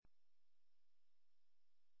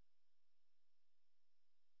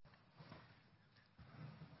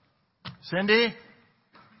Cindy?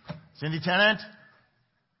 Cindy Tennant?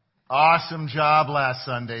 Awesome job last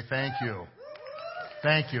Sunday. Thank you.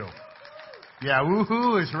 Thank you. Yeah,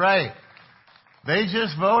 woohoo is right. They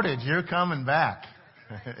just voted. You're coming back.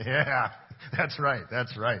 Yeah, that's right.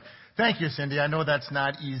 That's right. Thank you, Cindy. I know that's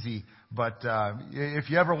not easy, but if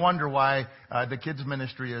you ever wonder why the kids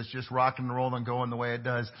ministry is just rocking and rolling and going the way it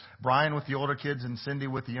does, Brian with the older kids and Cindy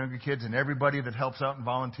with the younger kids and everybody that helps out and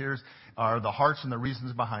volunteers are the hearts and the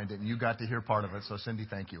reasons behind it, and you got to hear part of it. So, Cindy,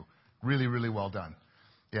 thank you. Really, really well done.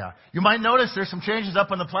 Yeah. You might notice there's some changes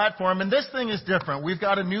up on the platform, and this thing is different. We've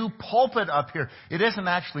got a new pulpit up here. It isn't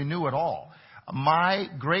actually new at all. My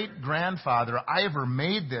great-grandfather, Ivor,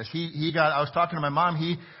 made this. I was talking to my mom.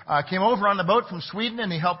 He came over on the boat from Sweden,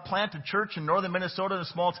 and he helped plant a church in northern Minnesota in a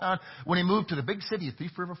small town. When he moved to the big city of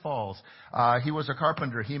Thief River Falls, he was a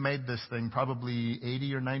carpenter. He made this thing probably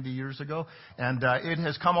 80 or 90 years ago, and it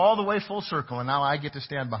has come all the way full circle, and now I get to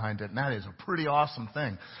stand behind it, and that is a pretty awesome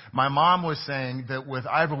thing. My mom was saying that with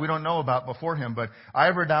Ivor, we don't know about before him, but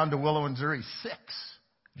Ivor down to Willow and Zuri, 6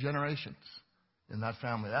 generations in that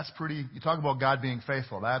family. That's pretty, you talk about God being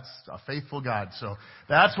faithful. That's a faithful God. So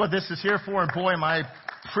that's what this is here for. And boy, my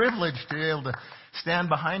privilege to be able to stand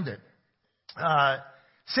behind it.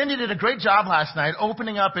 Cindy did a great job last night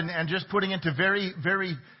opening up and just putting into very,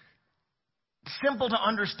 very simple to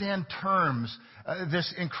understand terms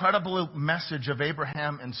this incredible message of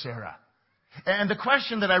Abraham and Sarah. And the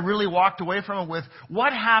question that I really walked away from it with,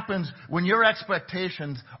 what happens when your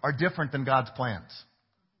expectations are different than God's plans?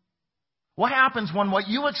 What happens when what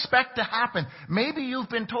you expect to happen, maybe you've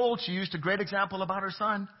been told, she used a great example about her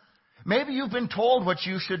son, maybe you've been told what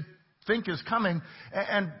you should think is coming,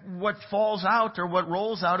 and what falls out or what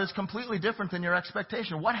rolls out is completely different than your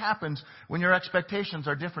expectation. What happens when your expectations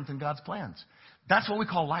are different than God's plans? That's what we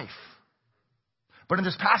call life. But in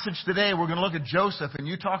this passage today, we're going to look at Joseph, and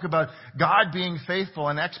you talk about God being faithful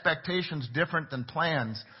and expectations different than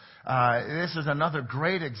plans. This is another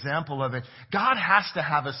great example of it. God has to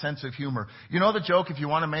have a sense of humor. You know the joke, if you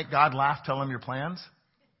want to make God laugh, tell him your plans,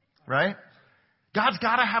 right? God's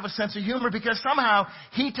got to have a sense of humor because somehow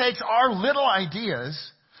he takes our little ideas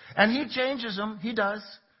and he changes them. He does.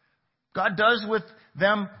 God does with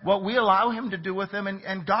them what we allow him to do with them.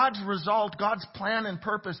 And God's result, God's plan and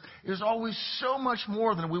purpose is always so much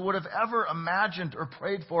more than we would have ever imagined or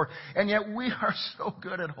prayed for. And yet we are so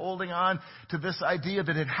good at holding on to this idea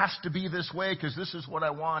that it has to be this way because this is what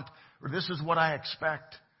I want or this is what I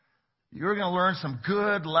expect. You're going to learn some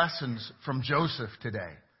good lessons from Joseph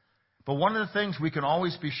today. But one of the things we can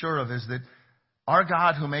always be sure of is that our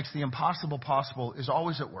God who makes the impossible possible is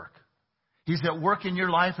always at work. He's at work in your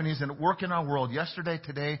life and he's at work in our world yesterday,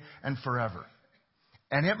 today, and forever.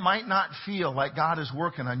 And it might not feel like God is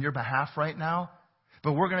working on your behalf right now,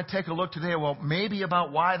 but we're going to take a look today, well, maybe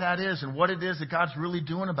about why that is and what it is that God's really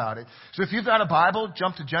doing about it. So if you've got a Bible,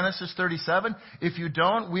 jump to Genesis 37. If you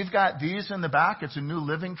don't, we've got these in the back. It's a New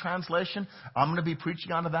Living Translation. I'm going to be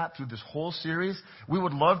preaching onto that through this whole series. We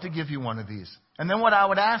would love to give you one of these. And then what I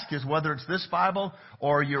would ask is whether it's this Bible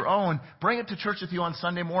or your own, bring it to church with you on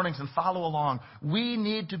Sunday mornings and follow along. We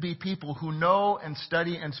need to be people who know and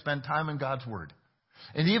study and spend time in God's Word.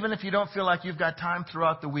 And even if you don't feel like you've got time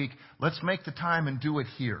throughout the week, let's make the time and do it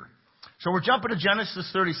here. So we're jumping to Genesis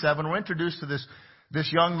 37. We're introduced to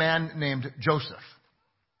this young man named Joseph.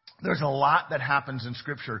 There's a lot that happens in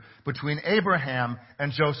Scripture between Abraham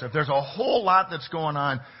and Joseph. There's a whole lot that's going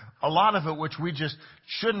on. A lot of it which we just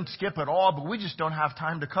shouldn't skip at all, but we just don't have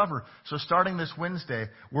time to cover. So starting this Wednesday,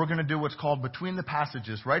 we're going to do what's called Between the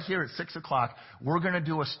Passages. Right here at 6 o'clock, we're going to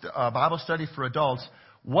do a Bible study for adults.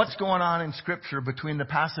 What's going on in Scripture between the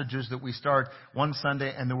passages that we start one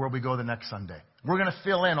Sunday and then where we go the next Sunday. We're going to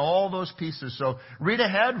fill in all those pieces. So read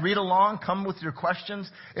ahead, read along, come with your questions.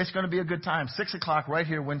 It's going to be a good time. 6 o'clock right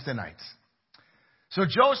here Wednesday nights. So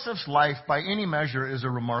Joseph's life, by any measure, is a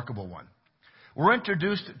remarkable one. We're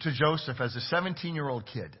introduced to Joseph as a 17-year-old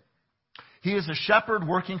kid. He is a shepherd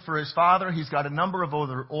working for his father. He's got a number of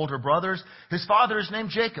older brothers. His father is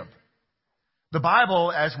named Jacob. The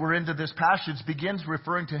Bible, as we're into this passage, begins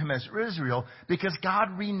referring to him as Israel because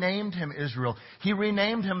God renamed him Israel. He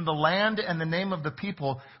renamed him the land and the name of the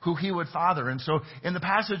people who he would father. And so in the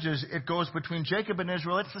passages, it goes between Jacob and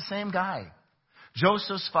Israel. It's the same guy,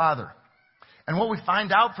 Joseph's father. And what we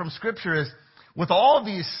find out from Scripture is with all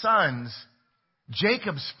these sons,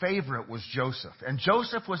 Jacob's favorite was Joseph. And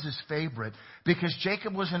Joseph was his favorite because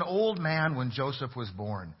Jacob was an old man when Joseph was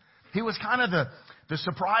born. He was kind of the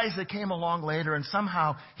surprise that came along later, and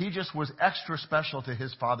somehow he just was extra special to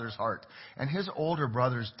his father's heart. And his older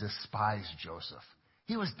brothers despised Joseph.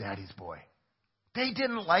 He was daddy's boy. They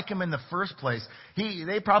didn't like him in the first place.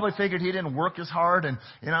 They probably figured he didn't work as hard, and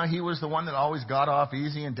he was the one that always got off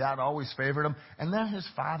easy, and Dad always favored him. And then his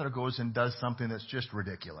father goes and does something that's just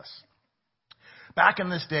ridiculous. Back in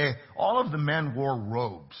this day, all of the men wore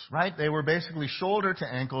robes, right? They were basically shoulder to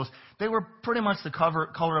ankles. They were pretty much the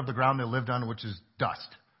color of the ground they lived on, which is dust.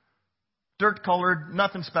 Dirt colored,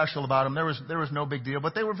 nothing special about them. There was no big deal,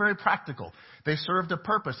 but they were very practical. They served a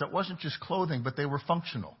purpose. It wasn't just clothing, but they were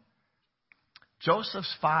functional.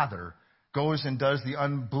 Joseph's father goes and does the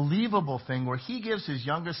unbelievable thing where he gives his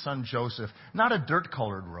youngest son Joseph not a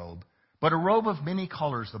dirt-colored robe, but a robe of many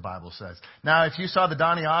colors, the Bible says. Now, if you saw the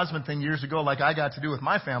Donny Osmond thing years ago, like I got to do with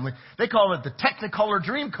my family, they call it the Technicolor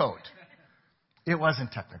Dream Coat. It wasn't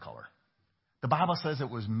Technicolor. The Bible says it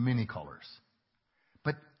was many colors.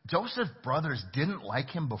 But Joseph's brothers didn't like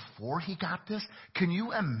him before he got this. Can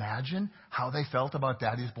you imagine how they felt about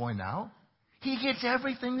Daddy's boy now? He gets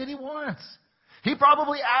everything that he wants. He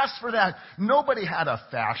probably asked for that. Nobody had a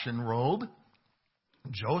fashion robe.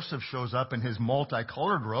 Joseph shows up in his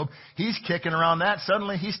multicolored robe. He's kicking around that.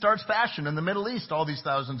 Suddenly he starts fashion in the Middle East all these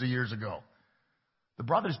thousands of years ago. The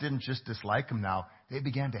brothers didn't just dislike him now. They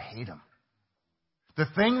began to hate him. The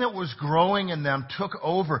thing that was growing in them took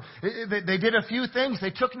over. They did a few things. They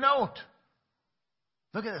took note.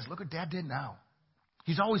 Look at this. Look what Dad did now.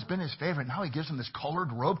 He's always been his favorite. Now he gives him this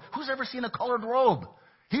colored robe. Who's ever seen a colored robe?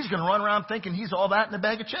 He's going to run around thinking he's all that in a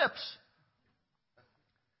bag of chips.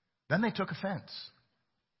 Then they took offense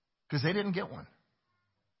because they didn't get one.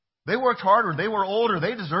 They worked harder. They were older.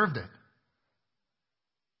 They deserved it.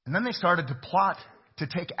 And then they started to plot to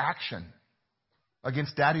take action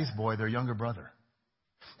against Daddy's boy, their younger brother.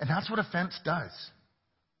 And that's what offense does.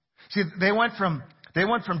 See, they went from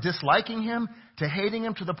disliking him to hating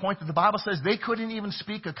him to the point that the Bible says they couldn't even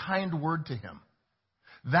speak a kind word to him.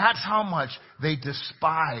 That's how much they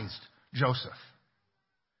despised Joseph.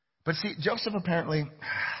 But see, Joseph apparently,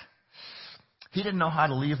 he didn't know how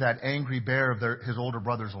to leave that angry bear of his older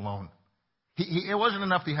brothers alone. It wasn't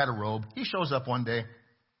enough he had a robe. He shows up one day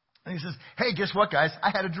and he says, hey, guess what, guys?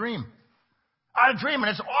 I had a dream. I had a dream, and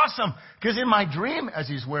it's awesome, because in my dream, as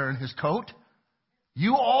he's wearing his coat,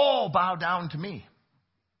 you all bow down to me.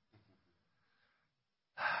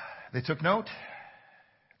 They took note,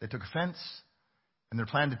 they took offense, and their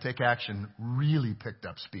plan to take action really picked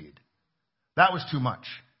up speed. That was too much.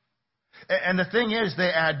 And the thing is, they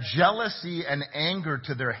add jealousy and anger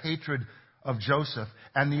to their hatred of Joseph,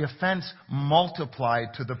 and the offense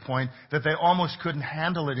multiplied to the point that they almost couldn't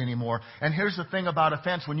handle it anymore. And here's the thing about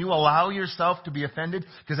offense. When you allow yourself to be offended,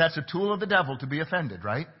 because that's a tool of the devil to be offended,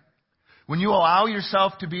 right? When you allow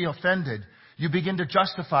yourself to be offended, you begin to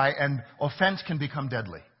justify, and offense can become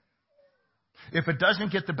deadly. If it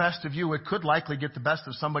doesn't get the best of you, it could likely get the best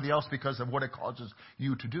of somebody else because of what it causes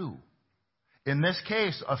you to do. In this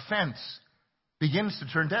case, offense begins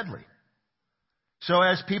to turn deadly. So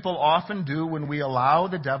as people often do when we allow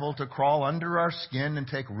the devil to crawl under our skin and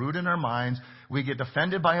take root in our minds, we get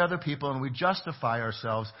offended by other people and we justify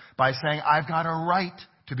ourselves by saying, I've got a right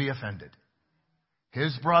to be offended.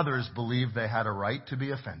 His brothers believed they had a right to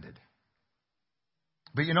be offended.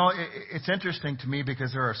 But it's interesting to me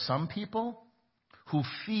because there are some people who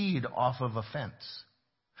feed off of offense.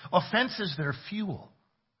 Offense is their fuel.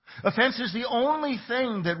 Offense is the only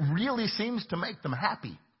thing that really seems to make them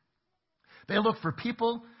happy. They look for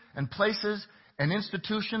people and places and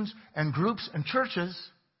institutions and groups and churches.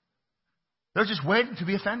 They're just waiting to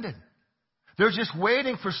be offended. They're just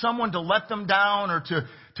waiting for someone to let them down or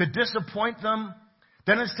to disappoint them.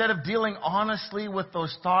 Then instead of dealing honestly with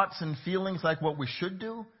those thoughts and feelings like what we should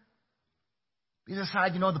do, we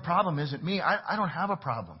decide, the problem isn't me. I don't have a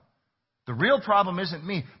problem. The real problem isn't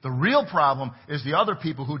me. The real problem is the other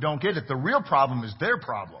people who don't get it. The real problem is their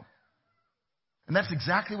problem. And that's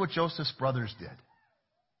exactly what Joseph's brothers did.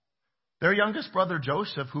 Their youngest brother,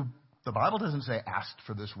 Joseph, who the Bible doesn't say asked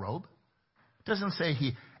for this robe. It doesn't say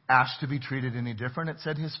he asked to be treated any different. It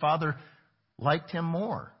said his father liked him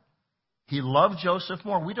more. He loved Joseph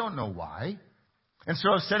more. We don't know why. And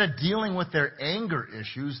so instead of dealing with their anger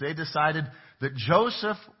issues, they decided that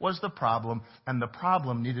Joseph was the problem and the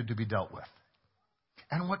problem needed to be dealt with.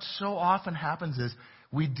 And what so often happens is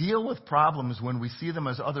we deal with problems when we see them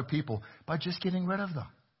as other people by just getting rid of them.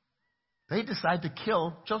 They decide to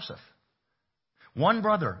kill Joseph. One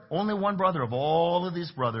brother, only one brother of all of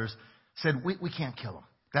these brothers said, we can't kill him.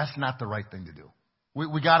 That's not the right thing to do.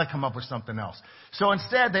 We got to come up with something else. So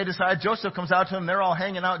instead, they decide, Joseph comes out to them. They're all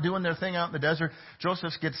hanging out, doing their thing out in the desert.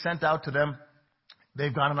 Joseph gets sent out to them.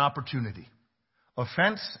 They've got an opportunity.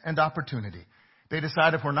 Offense and opportunity. They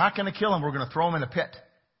decide if we're not going to kill him, we're going to throw him in a pit.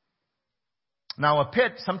 Now, a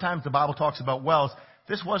pit, sometimes the Bible talks about wells.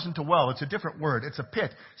 This wasn't a well. It's a different word. It's a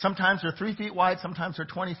pit. Sometimes they're 3 feet wide. Sometimes they're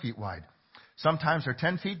 20 feet wide. Sometimes they're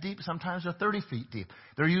 10 feet deep. Sometimes they're 30 feet deep.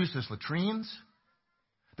 They're used as latrines.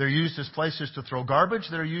 They're used as places to throw garbage.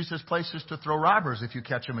 They're used as places to throw robbers if you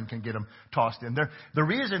catch them and can get them tossed in. The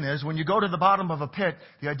reason is when you go to the bottom of a pit,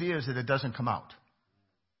 the idea is that it doesn't come out.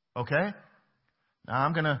 Okay? Now,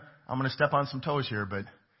 I'm gonna step on some toes here, but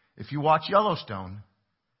if you watch Yellowstone,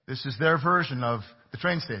 this is their version of the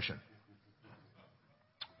train station.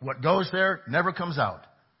 What goes there never comes out.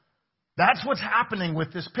 That's what's happening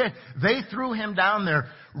with this pit. They threw him down there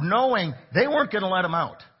knowing they weren't going to let him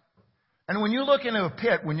out. And when you look into a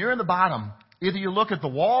pit, when you're in the bottom, either you look at the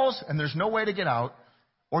walls and there's no way to get out,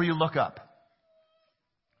 or you look up.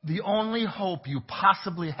 The only hope you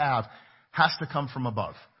possibly have has to come from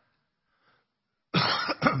above.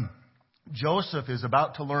 Joseph is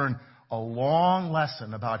about to learn a long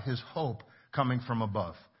lesson about his hope coming from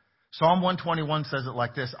above. Psalm 121 says it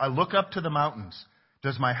like this: I look up to the mountains.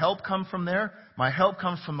 Does my help come from there? My help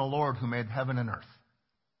comes from the Lord who made heaven and earth.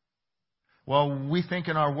 Well, we think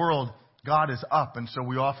in our world, God is up, and so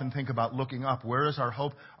we often think about looking up. Where is our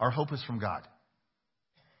hope? Our hope is from God.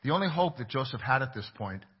 The only hope that Joseph had at this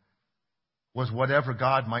point was whatever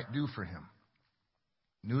God might do for him.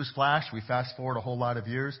 Newsflash, we fast forward a whole lot of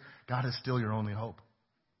years, God is still your only hope.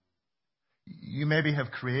 You maybe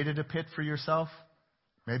have created a pit for yourself.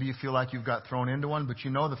 Maybe you feel like you've got thrown into one, but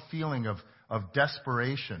you know the feeling of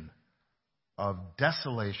desperation, of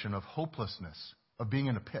desolation, of hopelessness, of being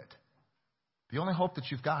in a pit. The only hope that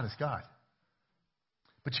you've got is God.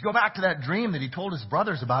 But you go back to that dream that he told his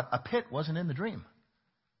brothers about. A pit wasn't in the dream.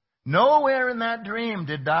 Nowhere in that dream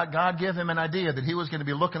did God give him an idea that he was going to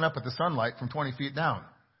be looking up at the sunlight from 20 feet down.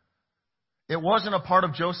 It wasn't a part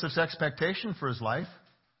of Joseph's expectation for his life.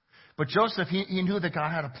 But Joseph, he knew that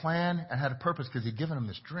God had a plan and had a purpose because he'd given him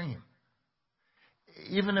this dream.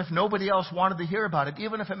 Even if nobody else wanted to hear about it,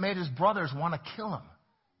 even if it made his brothers want to kill him,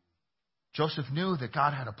 Joseph knew that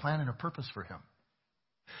God had a plan and a purpose for him.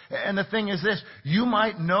 And the thing is this: you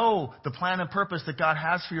might know the plan and purpose that God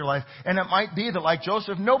has for your life, and it might be that, like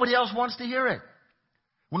Joseph, nobody else wants to hear it.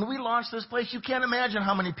 When we launched this place, you can't imagine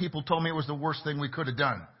how many people told me it was the worst thing we could have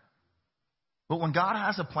done. But when God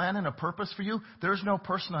has a plan and a purpose for you, there's no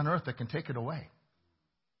person on earth that can take it away.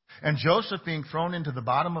 And Joseph being thrown into the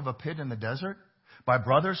bottom of a pit in the desert by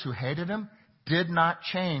brothers who hated him did not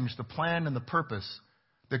change the plan and the purpose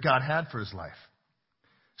that God had for his life.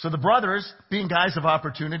 So the brothers, being guys of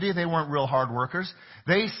opportunity, they weren't real hard workers.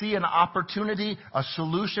 They see an opportunity, a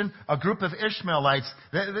solution, a group of Ishmaelites,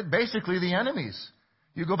 basically the enemies.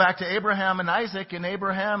 You go back to Abraham and Isaac, and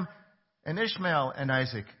Abraham and Ishmael and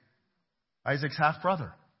Isaac, Isaac's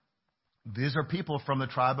half-brother. These are people from the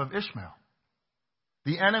tribe of Ishmael,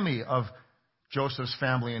 the enemy of Joseph's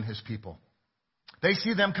family and his people. They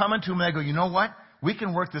see them coming to him, and they go, you know what? We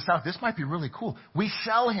can work this out. This might be really cool. We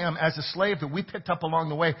sell him as a slave that we picked up along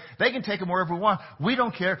the way. They can take him wherever we want. We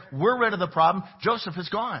don't care. We're rid of the problem. Joseph is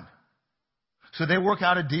gone. So they work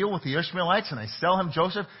out a deal with the Ishmaelites, and they sell him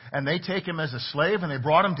Joseph, and they take him as a slave, and they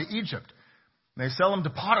brought him to Egypt. And they sell him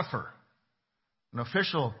to Potiphar, an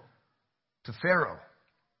official to Pharaoh.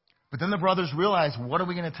 But then the brothers realize, what are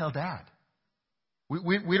we going to tell Dad?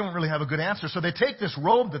 We don't really have a good answer. So they take this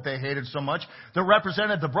robe that they hated so much, that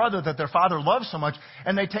represented the brother that their father loved so much,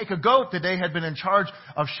 and they take a goat that they had been in charge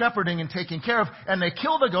of shepherding and taking care of, and they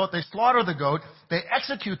kill the goat, they slaughter the goat, they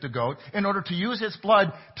execute the goat in order to use its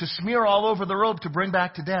blood to smear all over the robe to bring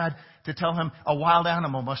back to Dad, to tell him a wild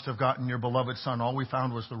animal must have gotten your beloved son. All we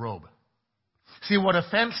found was the robe. See, what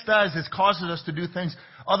offense does is causes us to do things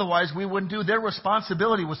otherwise we wouldn't do. Their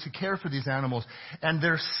responsibility was to care for these animals. And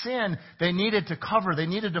their sin, they needed to cover. They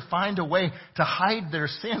needed to find a way to hide their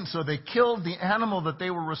sin. So they killed the animal that they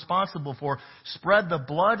were responsible for, spread the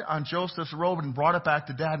blood on Joseph's robe, and brought it back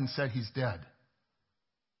to Dad and said, he's dead.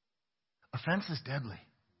 Offense is deadly.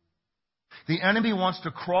 The enemy wants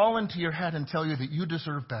to crawl into your head and tell you that you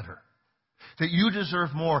deserve better, that you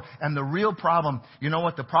deserve more. And the real problem, you know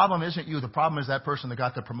what? The problem isn't you. The problem is that person that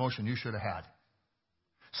got the promotion you should have had.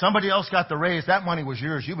 Somebody else got the raise. That money was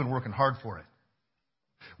yours. You've been working hard for it.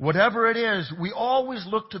 Whatever it is, we always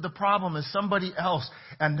look to the problem as somebody else.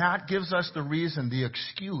 And that gives us the reason, the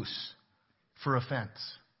excuse for offense.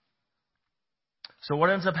 So what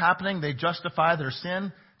ends up happening? They justify their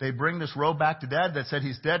sin. They bring this robe back to Dad that said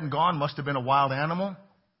he's dead and gone. Must have been a wild animal.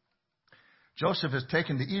 Joseph is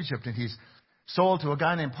taken to Egypt, and he's sold to a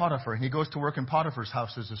guy named Potiphar, and he goes to work in Potiphar's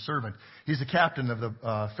house as a servant. He's the captain of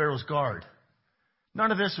the Pharaoh's guard. None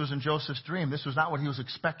of this was in Joseph's dream. This was not what he was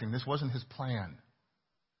expecting. This wasn't his plan.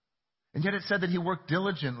 And yet it said that he worked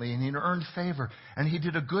diligently and he earned favor and he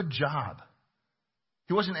did a good job.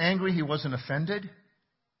 He wasn't angry. He wasn't offended.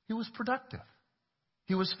 He was productive.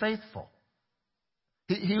 He was faithful.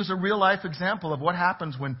 He was a real life example of what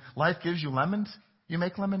happens when life gives you lemons. You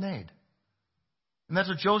make lemonade. And that's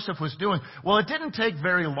what Joseph was doing. Well, it didn't take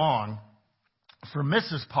very long for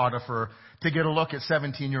Mrs. Potiphar to get a look at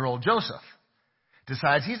 17-year-old Joseph.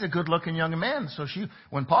 Decides he's a good-looking young man. So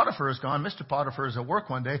when Potiphar is gone, Mr. Potiphar is at work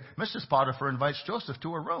one day. Mrs. Potiphar invites Joseph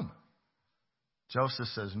to her room. Joseph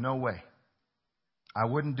says, no way. I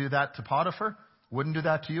wouldn't do that to Potiphar. Wouldn't do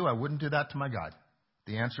that to you. I wouldn't do that to my God.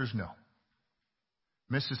 The answer is no.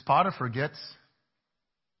 Mrs. Potiphar gets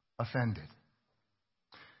offended.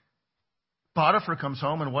 Potiphar comes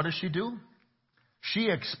home, and what does she do? She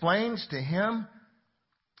explains to him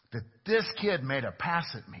that this kid made a pass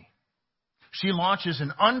at me. She launches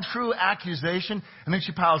an untrue accusation, and then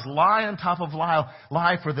she piles lie on top of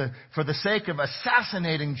lie for the sake of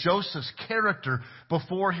assassinating Joseph's character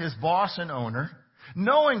before his boss and owner,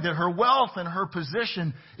 knowing that her wealth and her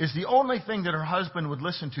position is the only thing that her husband would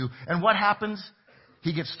listen to. And what happens?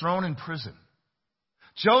 He gets thrown in prison.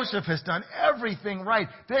 Joseph has done everything right.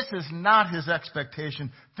 This is not his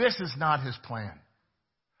expectation. This is not his plan.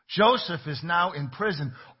 Joseph is now in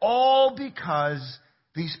prison, all because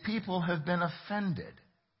these people have been offended.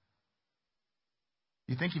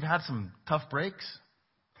 You think you've had some tough breaks?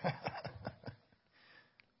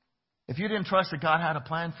 If you didn't trust that God had a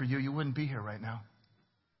plan for you, you wouldn't be here right now.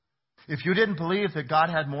 If you didn't believe that God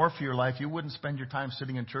had more for your life, you wouldn't spend your time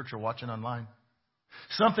sitting in church or watching online.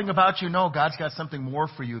 Something about you know God's got something more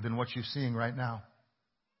for you than what you're seeing right now.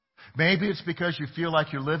 Maybe it's because you feel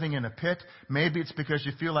like you're living in a pit. Maybe it's because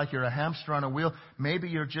you feel like you're a hamster on a wheel. Maybe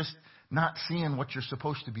you're just not seeing what you're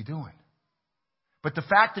supposed to be doing. But the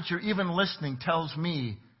fact that you're even listening tells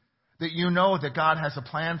me that you know that God has a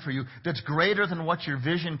plan for you that's greater than what your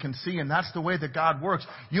vision can see, and that's the way that God works.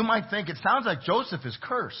 You might think it sounds like Joseph is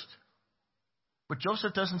cursed, but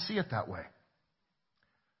Joseph doesn't see it that way.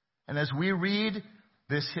 And as we read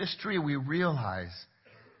this history, we realize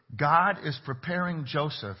God is preparing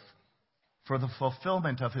Joseph for the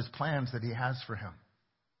fulfillment of his plans that he has for him.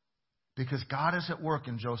 Because God is at work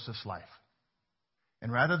in Joseph's life.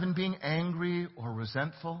 And rather than being angry or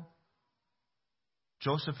resentful,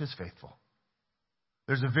 Joseph is faithful.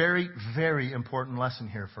 There's a very, very important lesson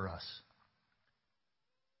here for us.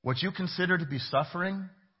 What you consider to be suffering,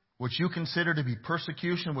 what you consider to be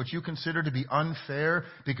persecution, what you consider to be unfair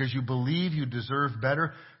because you believe you deserve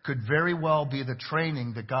better, could very well be the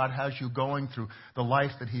training that God has you going through, the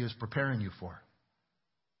life that He is preparing you for.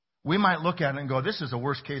 We might look at it and go, this is a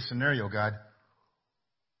worst case scenario, God.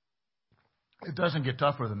 It doesn't get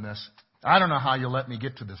tougher than this. I don't know how you'll let me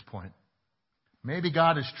get to this point. Maybe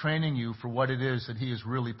God is training you for what it is that He is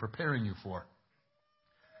really preparing you for.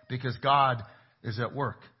 Because God is at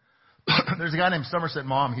work. There's a guy named Somerset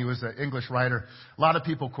Maugham. He was an English writer. A lot of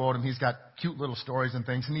people quote him. He's got cute little stories and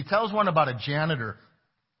things. And he tells one about a janitor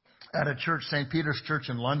at a church, St. Peter's Church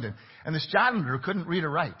in London. And this janitor couldn't read or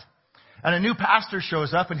write. And a new pastor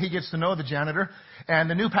shows up and he gets to know the janitor. And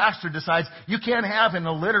the new pastor decides, you can't have an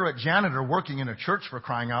illiterate janitor working in a church, for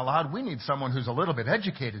crying out loud. We need someone who's a little bit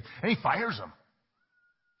educated. And he fires him.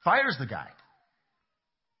 Fires the guy.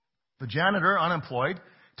 The janitor, unemployed,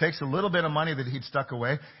 takes a little bit of money that he'd stuck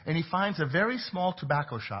away, and he finds a very small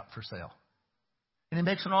tobacco shop for sale. And he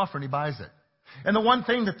makes an offer and he buys it. And the one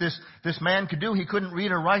thing that this man could do, he couldn't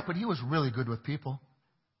read or write, but he was really good with people.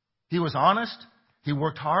 He was honest. He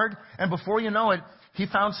worked hard. And before you know it, he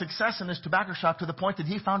found success in his tobacco shop to the point that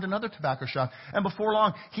he found another tobacco shop. And before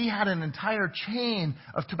long, he had an entire chain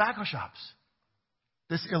of tobacco shops.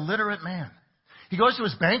 This illiterate man. He goes to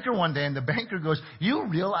his banker one day, and the banker goes, you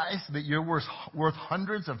realize that you're worth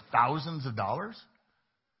hundreds of thousands of dollars?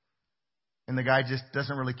 And the guy just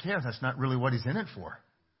doesn't really care. That's not really what he's in it for.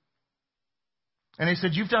 And he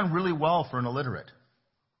said, you've done really well for an illiterate.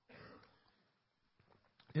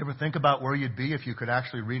 You ever think about where you'd be if you could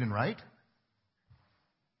actually read and write?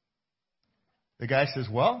 The guy says,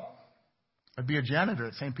 well, I'd be a janitor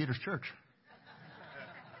at St. Peter's Church.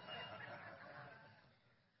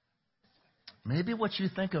 Maybe what you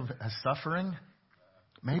think of as suffering,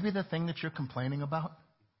 maybe the thing that you're complaining about,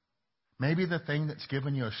 maybe the thing that's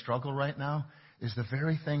given you a struggle right now is the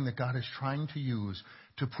very thing that God is trying to use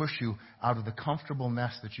to push you out of the comfortable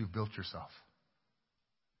nest that you've built yourself.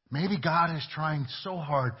 Maybe God is trying so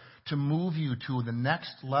hard to move you to the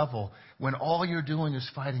next level when all you're doing is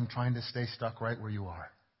fighting, trying to stay stuck right where you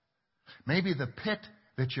are. Maybe the pit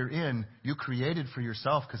that you're in, you created for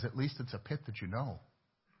yourself because at least it's a pit that you know.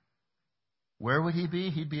 Where would he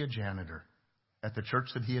be? He'd be a janitor. at the church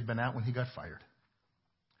that he had been at when he got fired.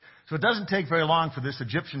 So it doesn't take very long for this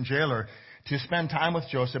Egyptian jailer to spend time with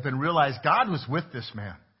Joseph and realize God was with this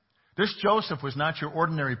man. This Joseph was not your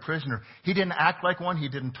ordinary prisoner. He didn't act like one. He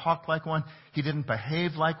didn't talk like one. He didn't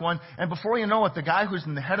behave like one. And before you know it, the guy who's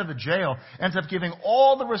in the head of the jail ends up giving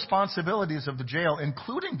all the responsibilities of the jail,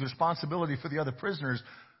 including the responsibility for the other prisoners,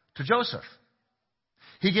 to Joseph.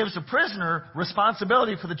 He gives the prisoner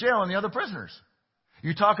responsibility for the jail and the other prisoners.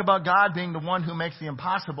 You talk about God being the one who makes the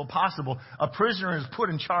impossible possible. A prisoner is put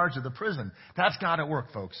in charge of the prison. That's God at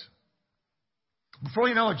work, folks. Before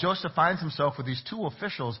you know it, Joseph finds himself with these two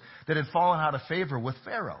officials that had fallen out of favor with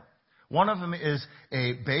Pharaoh. One of them is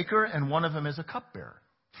a baker and one of them is a cupbearer.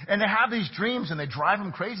 And they have these dreams and they drive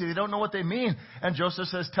him crazy. They don't know what they mean. And Joseph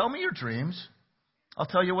says, tell me your dreams. I'll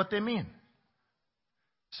tell you what they mean.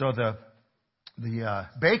 So the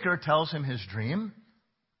baker tells him his dream.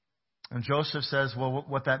 And Joseph says, well,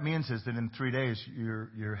 what that means is that in 3 days,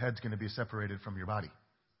 your head's going to be separated from your body.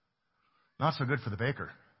 Not so good for the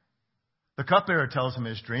baker. The cupbearer tells him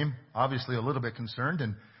his dream, obviously a little bit concerned,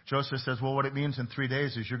 and Joseph says, well, what it means in 3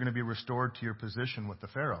 days is you're going to be restored to your position with the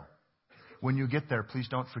Pharaoh. When you get there, please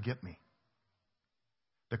don't forget me.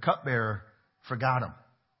 The cupbearer forgot him,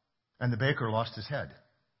 and the baker lost his head.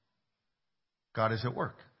 God is at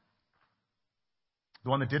work. The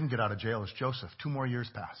one that didn't get out of jail is Joseph. 2 more years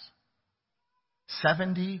pass.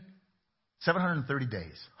 730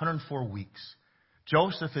 days, 104 weeks.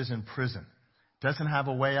 Joseph is in prison. Doesn't have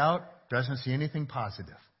a way out. Doesn't see anything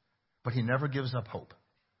positive. But he never gives up hope.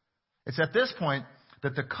 It's at this point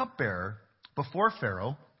that the cupbearer before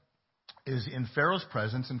Pharaoh is in Pharaoh's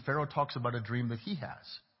presence, and Pharaoh talks about a dream that he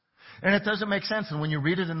has. And it doesn't make sense. And when you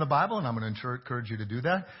read it in the Bible, and I'm going to encourage you to do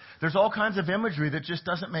that, there's all kinds of imagery that just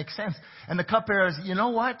doesn't make sense. And the cupbearer is, you know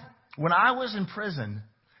what? When I was in prison,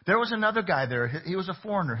 there was another guy there. He was a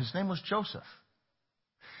foreigner. His name was Joseph.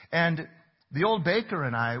 And the old baker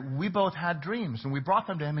and I, we both had dreams, and we brought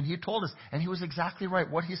them to him, and he told us, and he was exactly right.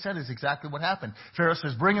 What he said is exactly what happened. Pharaoh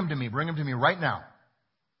says, bring him to me right now.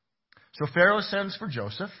 So Pharaoh sends for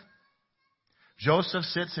Joseph. Joseph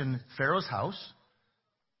sits in Pharaoh's house,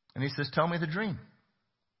 and he says, tell me the dream.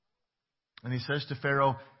 And he says to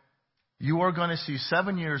Pharaoh, you are going to see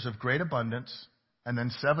 7 years of great abundance, and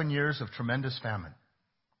then 7 years of tremendous famine.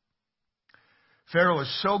 Pharaoh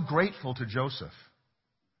is so grateful to Joseph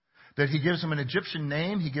that he gives him an Egyptian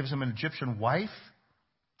name, he gives him an Egyptian wife,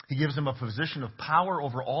 he gives him a position of power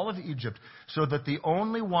over all of Egypt, so that the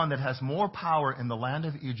only one that has more power in the land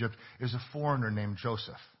of Egypt is a foreigner named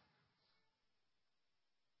Joseph.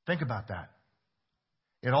 Think about that.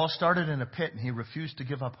 It all started in a pit, and he refused to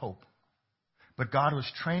give up hope. But God was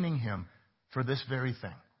training him for this very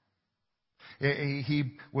thing.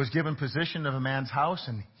 He was given possession of a man's house,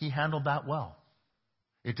 and he handled that well.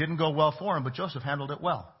 It didn't go well for him, but Joseph handled it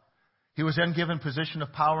well. He was then given position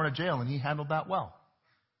of power in a jail, and he handled that well.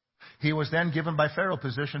 He was then given by Pharaoh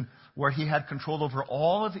position where he had control over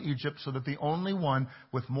all of Egypt, so that the only one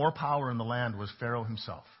with more power in the land was Pharaoh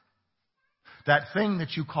himself. That thing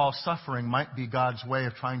that you call suffering might be God's way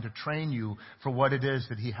of trying to train you for what it is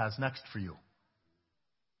that he has next for you.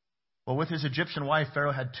 Well, with his Egyptian wife,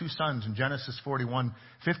 Pharaoh had 2 sons. In Genesis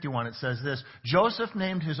 41:51, it says this, Joseph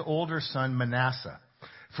named his older son Manasseh,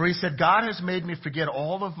 for he said, God has made me forget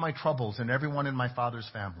all of my troubles and everyone in my father's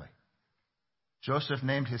family. Joseph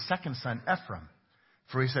named his second son Ephraim,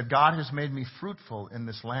 for he said, God has made me fruitful in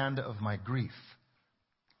this land of my grief.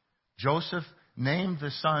 Joseph named the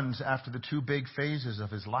sons after the 2 big phases of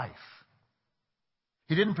his life.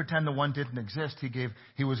 He didn't pretend the one didn't exist.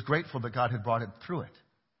 He was grateful that God had brought it through it.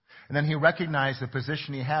 And then he recognized the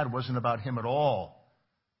position he had wasn't about him at all.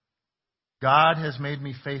 God has made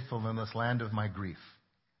me faithful in this land of my grief.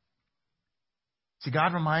 See,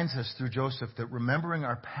 God reminds us through Joseph that remembering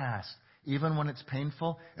our past, even when it's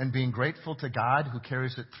painful, and being grateful to God who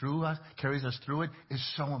carries us through it,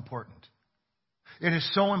 is so important. It is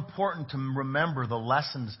so important to remember the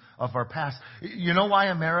lessons of our past. You know why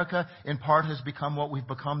America, in part, has become what we've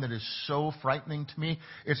become that is so frightening to me?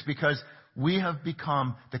 It's because we have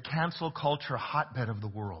become the cancel culture hotbed of the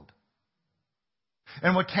world.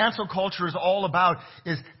 And what cancel culture is all about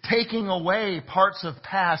is taking away parts of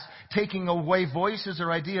past, taking away voices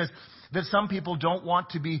or ideas that some people don't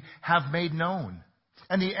want to have made known.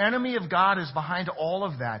 And the enemy of God is behind all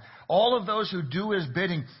of that. All of those who do his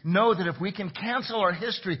bidding know that if we can cancel our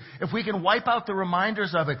history, if we can wipe out the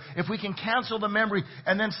reminders of it, if we can cancel the memory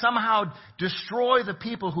and then somehow destroy the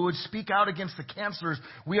people who would speak out against the cancelers,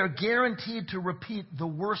 we are guaranteed to repeat the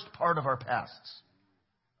worst part of our pasts.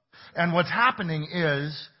 And what's happening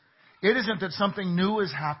is It isn't that something new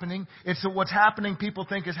is happening. It's that what's happening people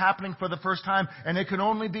think is happening for the first time, and it can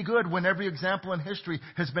only be good when every example in history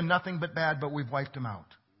has been nothing but bad, but we've wiped them out.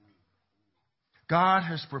 God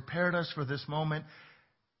has prepared us for this moment,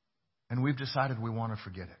 and we've decided we want to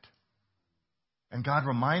forget it. And God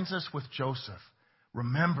reminds us with Joseph,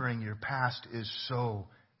 remembering your past is so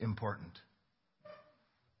important.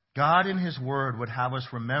 God in His Word would have us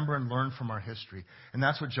remember and learn from our history, and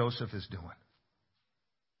that's what Joseph is doing.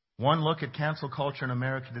 One look at cancel culture in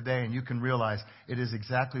America today, and you can realize it is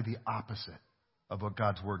exactly the opposite of what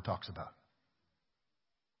God's Word talks about.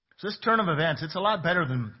 So this turn of events, it's a lot better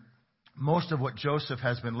than most of what Joseph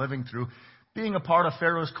has been living through. Being a part of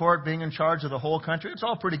Pharaoh's court, being in charge of the whole country, it's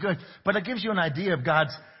all pretty good. But it gives you an idea of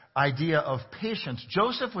God's idea of patience.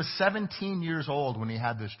 Joseph was 17 years old when he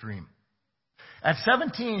had this dream. At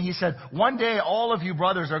 17, he said, one day all of you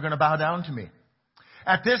brothers are going to bow down to me.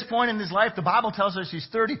 At this point in his life, the Bible tells us he's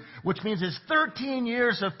 30, which means it's 13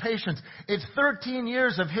 years of patience. It's 13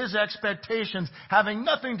 years of his expectations having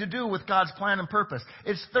nothing to do with God's plan and purpose.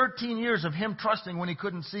 It's 13 years of him trusting when he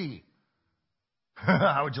couldn't see.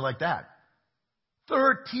 How would you like that?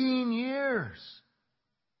 13 years.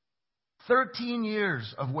 13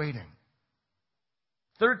 years of waiting.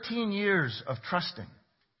 13 years of trusting.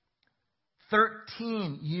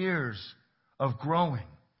 13 years of growing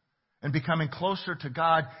and becoming closer to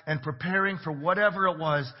God and preparing for whatever it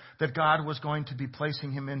was that God was going to be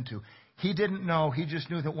placing him into. He didn't know. He just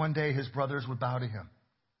knew that one day his brothers would bow to him.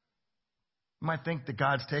 You might think that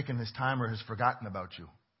God's taken his time or has forgotten about you.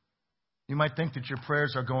 You might think that your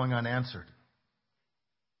prayers are going unanswered.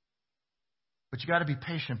 But you got to be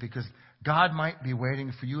patient because God might be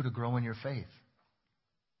waiting for you to grow in your faith.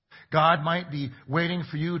 God might be waiting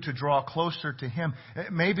for you to draw closer to Him.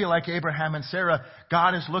 Maybe like Abraham and Sarah,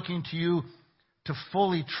 God is looking to you to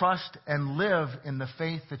fully trust and live in the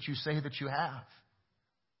faith that you say that you have.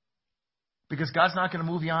 Because God's not going to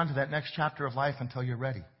move you on to that next chapter of life until you're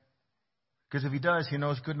ready. Because if He does, He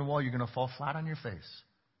knows good and well you're going to fall flat on your face.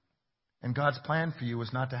 And God's plan for you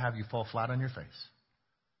is not to have you fall flat on your face.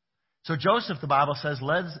 So Joseph, the Bible says,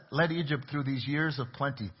 led Egypt through these years of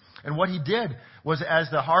plenty. And what he did was as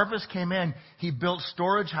the harvest came in, he built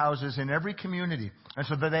storage houses in every community. And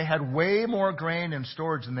so that they had way more grain in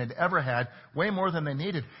storage than they'd ever had, way more than they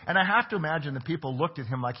needed. And I have to imagine the people looked at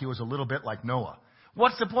him like he was a little bit like Noah.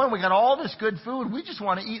 What's the point? We got all this good food. We just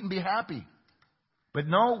want to eat and be happy. But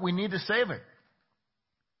no, we need to save it.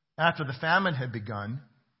 After the famine had begun,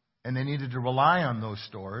 and they needed to rely on those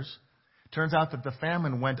stores, turns out that the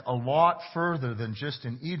famine went a lot further than just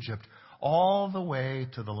in Egypt, all the way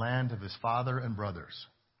to the land of his father and brothers.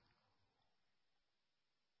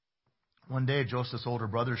 One day, Joseph's older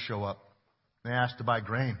brothers show up. They ask to buy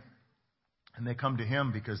grain. And they come to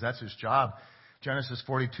him because that's his job. Genesis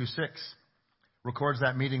 42:6 records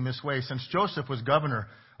that meeting this way. Since Joseph was governor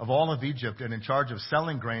of all of Egypt and in charge of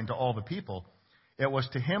selling grain to all the people, it was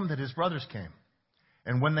to him that his brothers came.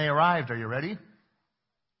 And when they arrived, are you ready?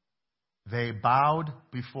 They bowed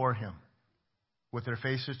before him with their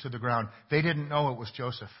faces to the ground. They didn't know it was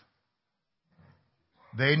Joseph.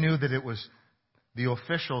 They knew that it was the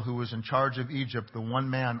official who was in charge of Egypt, the one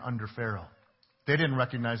man under Pharaoh. They didn't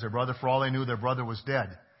recognize their brother. For all they knew, their brother was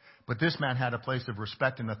dead. But this man had a place of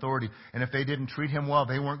respect and authority. And if they didn't treat him well,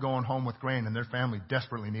 they weren't going home with grain, and their family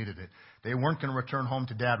desperately needed it. They weren't going to return home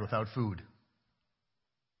to dad without food.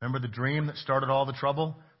 Remember the dream that started all the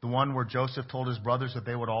trouble? The one where Joseph told his brothers that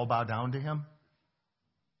they would all bow down to him?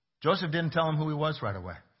 Joseph didn't tell him who he was right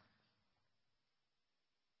away.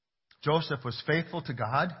 Joseph was faithful to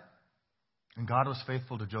God, and God was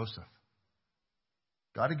faithful to Joseph.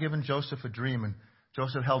 God had given Joseph a dream, and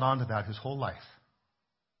Joseph held on to that his whole life.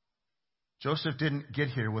 Joseph didn't get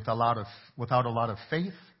here without a lot of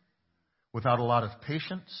faith, without a lot of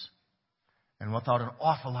patience, and without an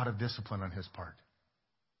awful lot of discipline on his part.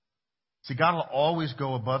 See, God will always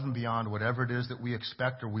go above and beyond whatever it is that we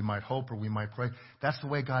expect or we might hope or we might pray. That's the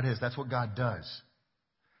way God is. That's what God does.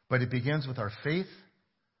 But it begins with our faith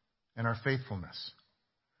and our faithfulness.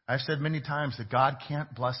 I've said many times that God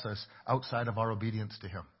can't bless us outside of our obedience to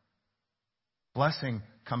Him. Blessing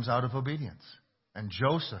comes out of obedience. And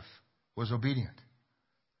Joseph was obedient.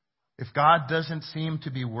 If God doesn't seem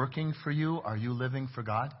to be working for you, are you living for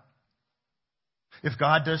God? If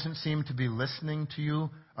God doesn't seem to be listening to you,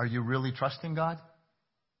 are you really trusting God?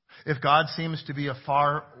 If God seems to be a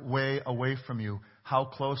far way away from you, how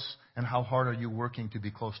close and how hard are you working to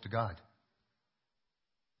be close to God?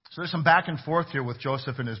 So there's some back and forth here with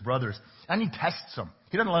Joseph and his brothers. And he tests them.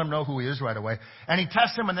 He doesn't let them know who he is right away. And he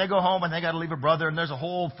tests them and they go home and they got to leave a brother. And there's a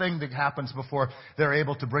whole thing that happens before they're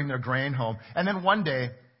able to bring their grain home. And then one day,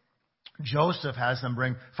 Joseph has them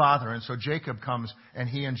bring father. And so Jacob comes and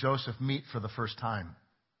he and Joseph meet for the first time.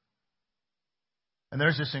 And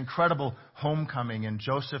there's this incredible homecoming, and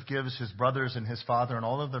Joseph gives his brothers and his father and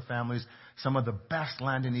all of their families some of the best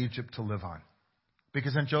land in Egypt to live on,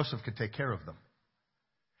 because then Joseph could take care of them.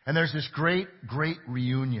 And there's this great, great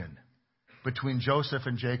reunion between Joseph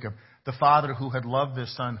and Jacob, the father who had loved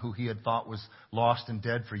this son who he had thought was lost and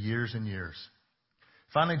dead for years and years.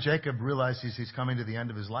 Finally, Jacob realizes he's coming to the end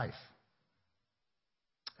of his life.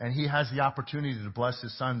 And he has the opportunity to bless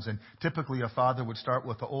his sons. And typically a father would start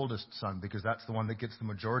with the oldest son because that's the one that gets the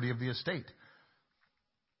majority of the estate.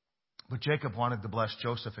 But Jacob wanted to bless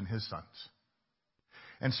Joseph and his sons.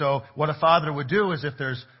 And so what a father would do is if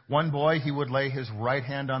there's one boy, he would lay his right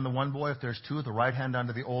hand on the one boy. If there's two, the right hand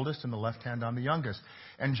onto the oldest and the left hand on the youngest.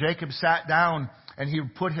 And Jacob sat down and he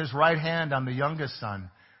put his right hand on the youngest son,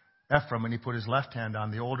 Ephraim, and he put his left hand on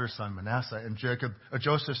the older son, Manasseh. And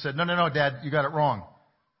Joseph said, no, Dad, you got it wrong.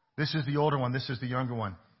 This is the older one. This is the younger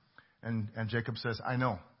one. And Jacob says, I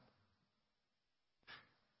know.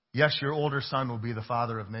 Yes, your older son will be the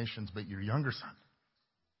father of nations, but your younger son,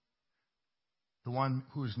 the one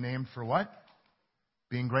who's named for what?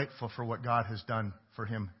 Being grateful for what God has done for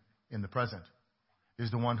him in the present,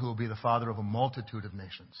 is the one who will be the father of a multitude of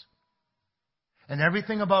nations. And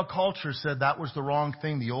everything about culture said that was the wrong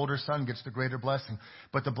thing. The older son gets the greater blessing.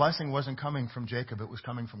 But the blessing wasn't coming from Jacob. It was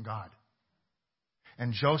coming from God.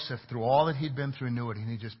 And Joseph, through all that he'd been through, knew it, and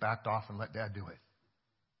he just backed off and let Dad do it.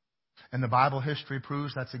 And the Bible history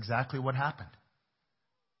proves that's exactly what happened.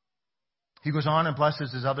 He goes on and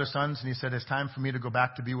blesses his other sons, and he said, it's time for me to go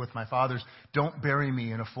back to be with my fathers. Don't bury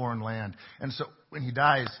me in a foreign land. And so when he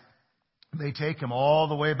dies, they take him all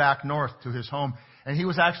the way back north to his home. And he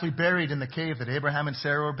was actually buried in the cave that Abraham and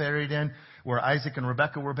Sarah were buried in, where Isaac and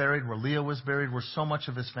Rebekah were buried, where Leah was buried, where so much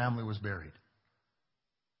of his family was buried.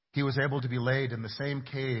 He was able to be laid in the same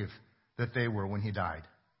cave that they were when he died.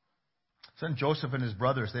 So then Joseph and his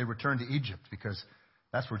brothers, they returned to Egypt because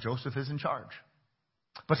that's where Joseph is in charge.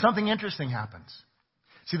 But something interesting happens.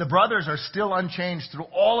 See, the brothers are still unchanged through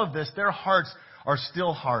all of this. Their hearts are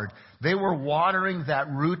still hard. They were watering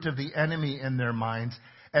that root of the enemy in their minds,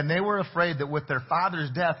 and they were afraid that with their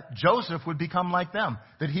father's death, Joseph would become like them,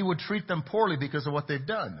 that he would treat them poorly because of what they've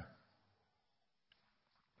done.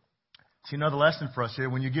 See, another lesson for us here,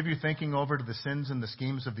 when you give your thinking over to the sins and the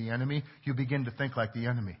schemes of the enemy, you begin to think like the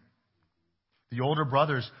enemy. The older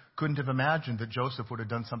brothers couldn't have imagined that Joseph would have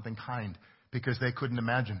done something kind because they couldn't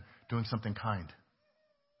imagine doing something kind.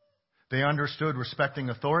 They understood respecting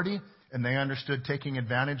authority, and they understood taking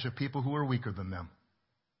advantage of people who were weaker than them.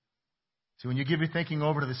 See, when you give your thinking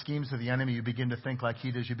over to the schemes of the enemy, you begin to think like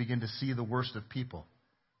he does. You begin to see the worst of people.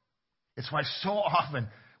 It's why so often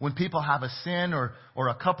when people have a sin or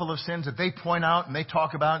a couple of sins that they point out and they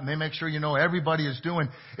talk about and they make sure everybody is doing,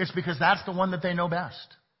 it's because that's the one that they know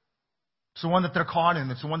best. It's the one that they're caught in.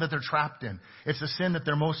 It's the one that they're trapped in. It's the sin that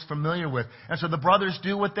they're most familiar with. And so the brothers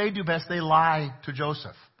do what they do best. They lie to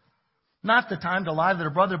Joseph. Not the time to lie to their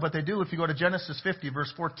brother, but they do. If you go to Genesis 50,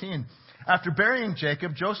 verse 14. After burying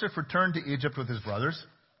Jacob, Joseph returned to Egypt with his brothers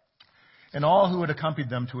and all who had accompanied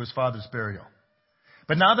them to his father's burial.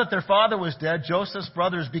 But now that their father was dead, Joseph's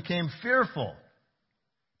brothers became fearful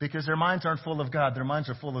because their minds aren't full of God. Their minds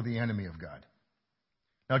are full of the enemy of God.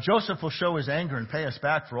 Now Joseph will show his anger and pay us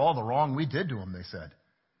back for all the wrong we did to him, they said.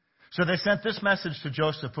 So they sent this message to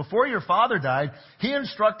Joseph. Before your father died, he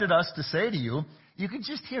instructed us to say to you, you can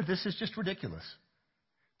just hear, this is just ridiculous.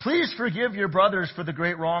 Please forgive your brothers for the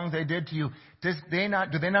great wrong they did to you. Do they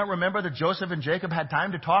not remember that Joseph and Jacob had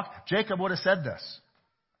time to talk? Jacob would have said this,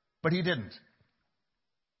 but he didn't.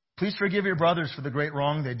 Please forgive your brothers for the great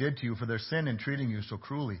wrong they did to you, for their sin in treating you so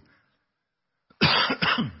cruelly.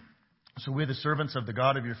 So we, the servants of the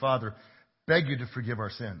God of your father, beg you to forgive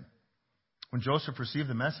our sin. When Joseph received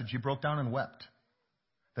the message, he broke down and wept.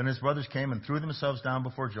 Then his brothers came and threw themselves down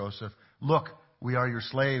before Joseph. Look, we are your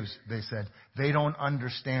slaves, they said. They don't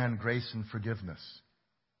understand grace and forgiveness.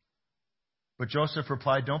 But Joseph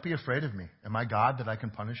replied, don't be afraid of me. Am I God that I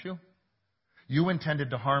can punish you? You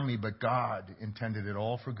intended to harm me, but God intended it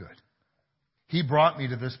all for good. He brought me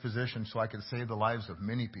to this position so I could save the lives of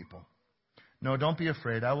many people. No, don't be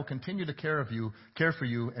afraid. I will continue to care for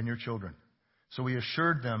you and your children. So he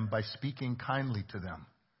assured them by speaking kindly to them.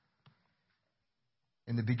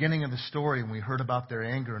 In the beginning of the story, when we heard about their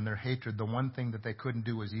anger and their hatred, the one thing that they couldn't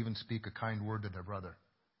do was even speak a kind word to their brother.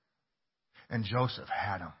 And Joseph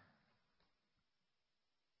had them.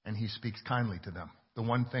 And he speaks kindly to them. The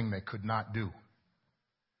one thing they could not do.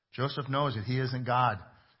 Joseph knows that he isn't God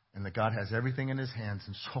and that God has everything in his hands.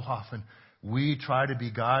 And so often We try to be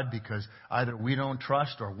God because either we don't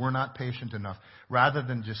trust or we're not patient enough, rather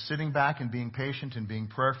than just sitting back and being patient and being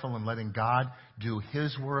prayerful and letting God do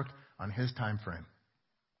His work on His time frame.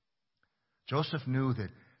 Joseph knew that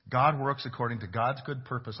God works according to God's good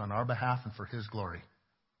purpose on our behalf and for His glory.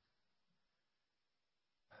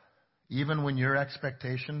 Even when your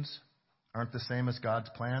expectations aren't the same as God's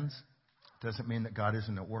plans, it doesn't mean that God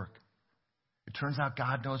isn't at work. It turns out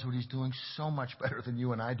God knows what He's doing so much better than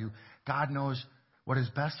you and I do. God knows what is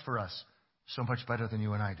best for us so much better than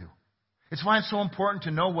you and I do. It's why it's so important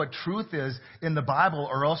to know what truth is in the Bible,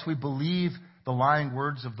 or else we believe the lying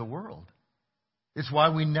words of the world. It's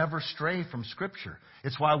why we never stray from Scripture.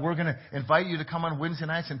 It's why we're going to invite you to come on Wednesday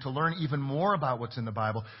nights and to learn even more about what's in the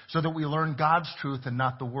Bible, so that we learn God's truth and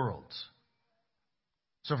not the world's.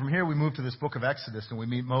 So from here we move to this book of Exodus and we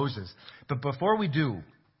meet Moses. But before we do,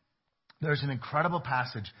 there's an incredible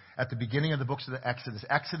passage at the beginning of the books of the Exodus,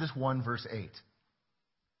 Exodus 1, verse 8.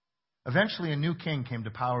 Eventually a new king came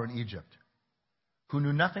to power in Egypt who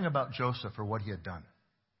knew nothing about Joseph or what he had done.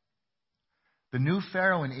 The new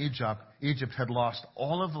Pharaoh in Egypt had lost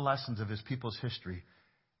all of the lessons of his people's history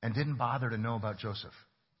and didn't bother to know about Joseph.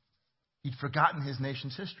 He'd forgotten his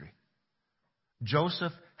nation's history.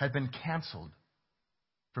 Joseph had been canceled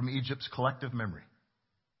from Egypt's collective memory.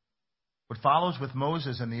 What follows with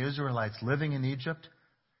Moses and the Israelites living in Egypt,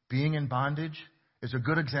 being in bondage, is a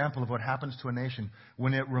good example of what happens to a nation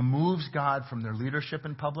when it removes God from their leadership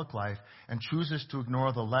in public life and chooses to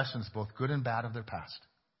ignore the lessons, both good and bad, of their past.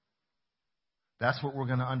 That's what we're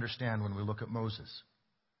going to understand when we look at Moses.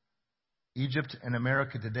 Egypt and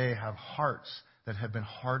America today have hearts that have been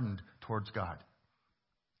hardened towards God.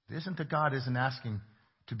 It isn't that God isn't asking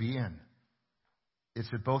to be in. It's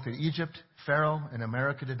that both in Egypt, Pharaoh, and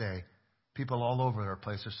America today, people all over our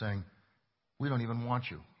place are saying, we don't even want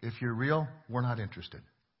you. If you're real, we're not interested.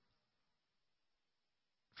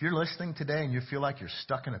 If you're listening today and you feel like you're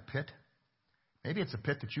stuck in a pit, maybe it's a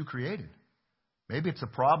pit that you created. Maybe it's a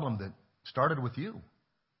problem that started with you.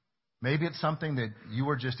 Maybe it's something that you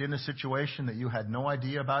were just in a situation that you had no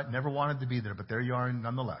idea about, never wanted to be there, but there you are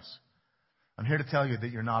nonetheless. I'm here to tell you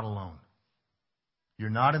that you're not alone. You're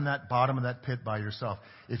not in that bottom of that pit by yourself.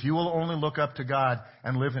 If you will only look up to God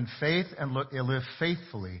and live in faith and live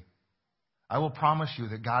faithfully, I will promise you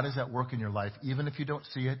that God is at work in your life, even if you don't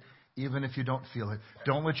see it, even if you don't feel it.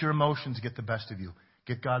 Don't let your emotions get the best of you.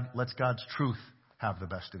 Let God's truth have the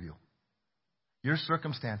best of you. Your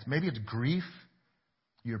circumstance, maybe it's grief,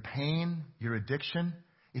 your pain, your addiction.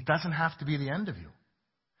 It doesn't have to be the end of you.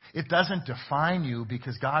 It doesn't define you,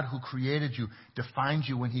 because God, who created you, defined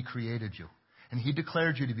you when He created you. And He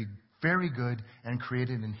declared you to be very good and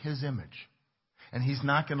created in His image. And He's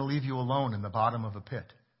not going to leave you alone in the bottom of a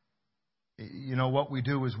pit. You know, what we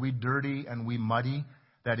do is we dirty and we muddy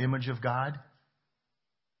that image of God.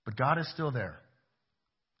 But God is still there.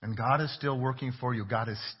 And God is still working for you. God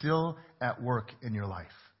is still at work in your life.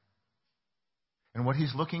 And what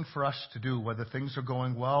He's looking for us to do, whether things are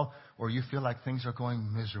going well or you feel like things are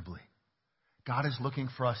going miserably, God is looking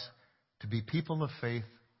for us to be people of faith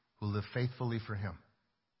who live faithfully for Him.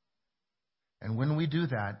 And when we do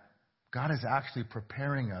that, God is actually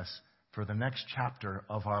preparing us for the next chapter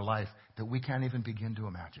of our life that we can't even begin to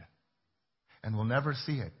imagine. And we'll never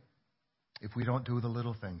see it if we don't do the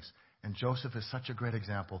little things. And Joseph is such a great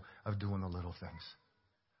example of doing the little things.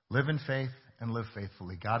 Live in faith and live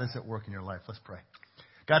faithfully. God is at work in your life. Let's pray.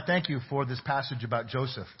 God, thank You for this passage about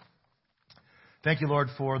Joseph. Thank You, Lord,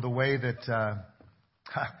 for the way that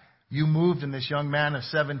You moved in this young man of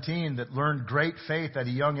 17 that learned great faith at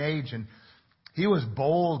a young age. And he was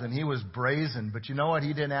bold and he was brazen. But you know what?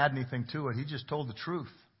 He didn't add anything to it. He just told the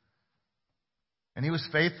truth. And he was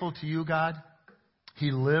faithful to You, God.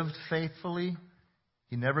 He lived faithfully.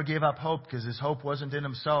 He never gave up hope, because his hope wasn't in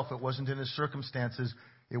himself. It wasn't in his circumstances.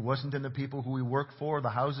 It wasn't in the people who he worked for, the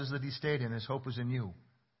houses that he stayed in. His hope was in You.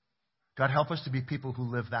 God, help us to be people who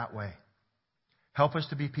live that way. Help us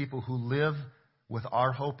to be people who live with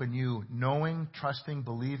our hope in You, knowing, trusting,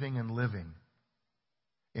 believing, and living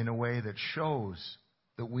in a way that shows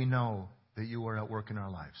that we know that You are at work in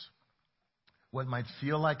our lives. What might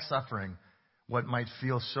feel like suffering, what might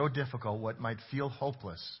feel so difficult, what might feel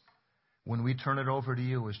hopeless, when we turn it over to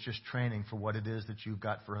You, is just training for what it is that You've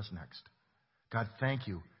got for us next. God, thank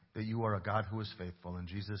You that You are a God who is faithful. In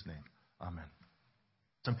Jesus' name, amen.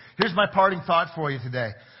 Here's my parting thought for you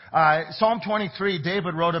today. Psalm 23,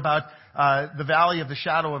 David wrote about the valley of the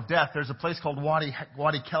shadow of death. There's a place called Wadi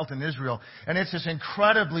Kelt in Israel, and it's this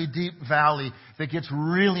incredibly deep valley that gets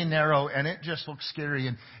really narrow, and it just looks scary.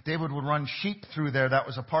 And David would run sheep through there. That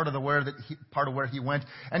was a part of where he went,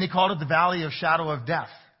 and he called it the valley of shadow of death.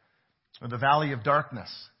 or the valley of darkness.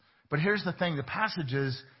 But here's the thing. The passage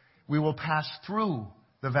is, we will pass through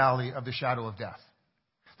the valley of the shadow of death.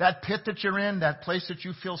 That pit that you're in, that place that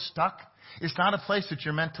you feel stuck, it's not a place that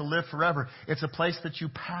you're meant to live forever. It's a place that you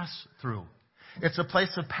pass through. It's a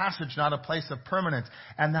place of passage, not a place of permanence.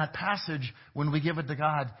 And that passage, when we give it to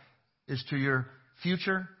God, is to your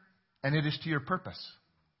future and it is to your purpose.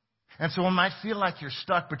 And so it might feel like you're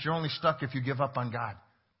stuck, but you're only stuck if you give up on God.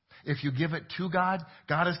 If you give it to God,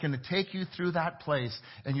 God is going to take you through that place,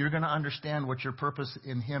 and you're going to understand what your purpose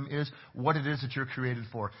in Him is, what it is that you're created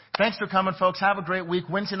for. Thanks for coming, folks. Have a great week.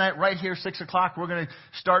 Wednesday night, right here, 6 o'clock, we're going to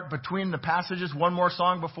start between the passages. One more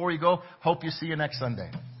song before you go. Hope you see you next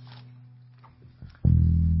Sunday.